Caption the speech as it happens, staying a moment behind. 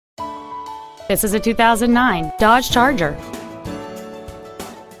This is a 2009 Dodge Charger.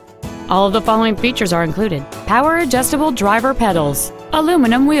 All of the following features are included: power adjustable driver pedals,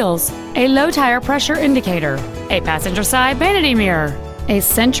 aluminum wheels, a low tire pressure indicator, a passenger side vanity mirror, a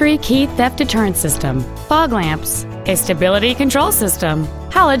Sentry key theft deterrent system, fog lamps, a stability control system,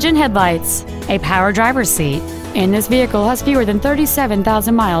 halogen headlights, a power driver's seat, and this vehicle has fewer than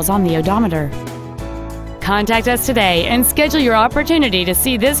 37,000 miles on the odometer. Contact us today and schedule your opportunity to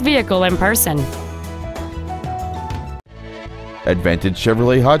see this vehicle in person. Advantage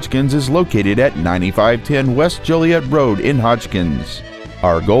Chevrolet Hodgkins is located at 9510 West Joliet Road in Hodgkins.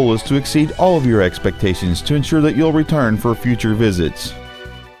 Our goal is to exceed all of your expectations to ensure that you'll return for future visits.